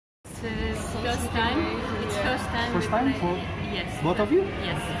first time. It's first time. First time for yes. both of you?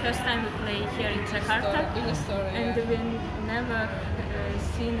 Yes, first time we play here in Jakarta, and we never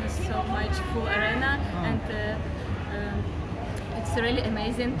seen so much full arena, and it's really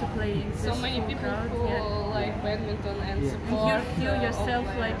amazing to play in this so many people crowd. who like badminton and support. And you feel yourself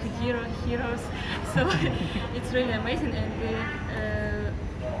like heroes, so it's really amazing, and we're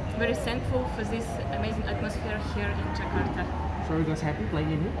very thankful for this amazing atmosphere here in Jakarta. So you guys happy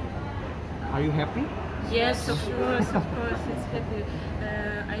playing in here? Are you happy? Yes, of course, it's happy.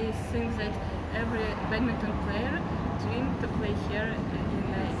 I think that every badminton player dreams to play here in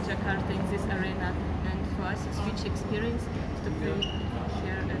Jakarta in this arena, and for us it's a huge experience to play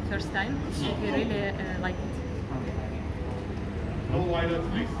here first time. We really like it. No wider,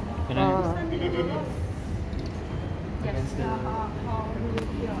 please. Yes.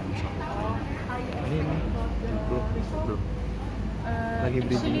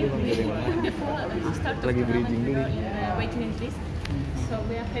 Actually, before we start the tournament, we were in waiting list, so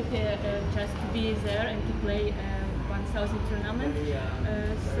we are happy just to be there and to play 1,000 tournament.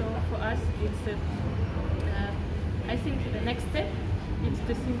 So for us, it's I think the next step is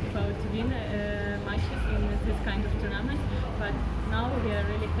to think about win matches in this kind of tournament. But now we are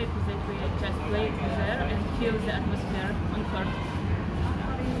really happy that we just play there and feel the atmosphere on court.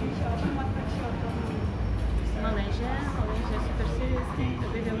 Malaysia Super Series.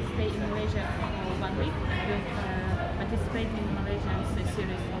 We will stay in Malaysia for 1 week. We will participate in Malaysian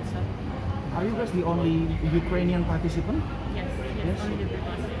series also. Are you guys the only Ukrainian participant? Yes. Only the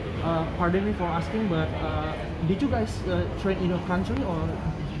one. Pardon me for asking, but did you guys train in your country, or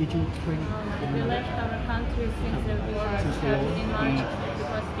did you train in we left our country since we started in March,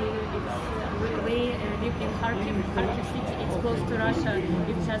 because we live in Kharkiv city. It's close to Russia.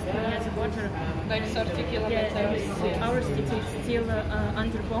 It's just near the border. Like 30 kilometers. Our city is still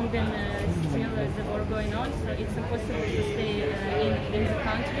under bombing. Still the war going on, so it's impossible to stay in the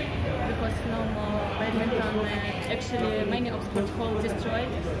country, because no more badminton. Actually, many of sport halls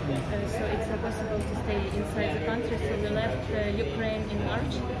destroyed, so it's impossible to stay inside the country. So we left Ukraine in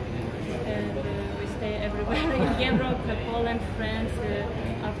March, and we stay everywhere in Europe, Poland, France.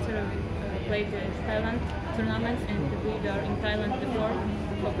 After we played the Thailand tournaments, and we were in Thailand before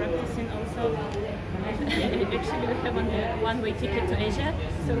for practicing also. And actually, we have only one-way ticket to Asia,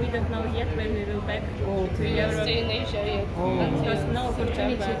 so we don't know yet when we will back to Europe. Stay in Asia yet. Because no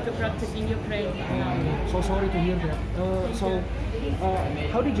opportunity to practice in Ukraine now. So sorry to hear that.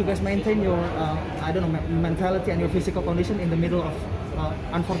 How did you guys maintain your, I don't know, mentality and your physical condition in the middle of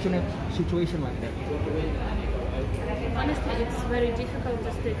unfortunate situation like that? Honestly, it's very difficult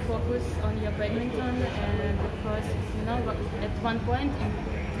to stay focused on your badminton, because at one point in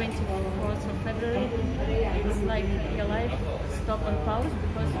 24th of February, it's like your life stopped on pause,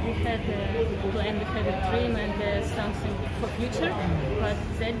 because we had a plan, we had a dream and something for future. But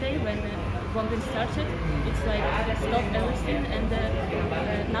that day when bombing started, it's like stop everything, and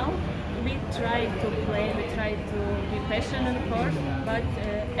now we try to play, we try to be passionate on court, but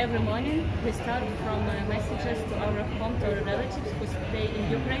every morning we start from messages to our home, to our relatives who stay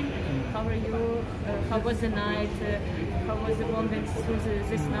in Ukraine. How are you? How was the night? How was the bombing through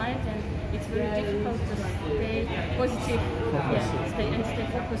this night? And it's very difficult to stay positive, stay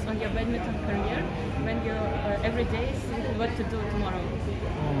focused on your badminton career when you every day think what to do tomorrow.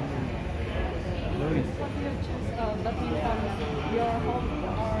 Badminton, your hobby,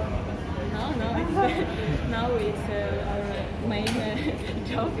 or? Now it's our main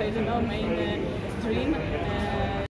job, I don't know, main dream.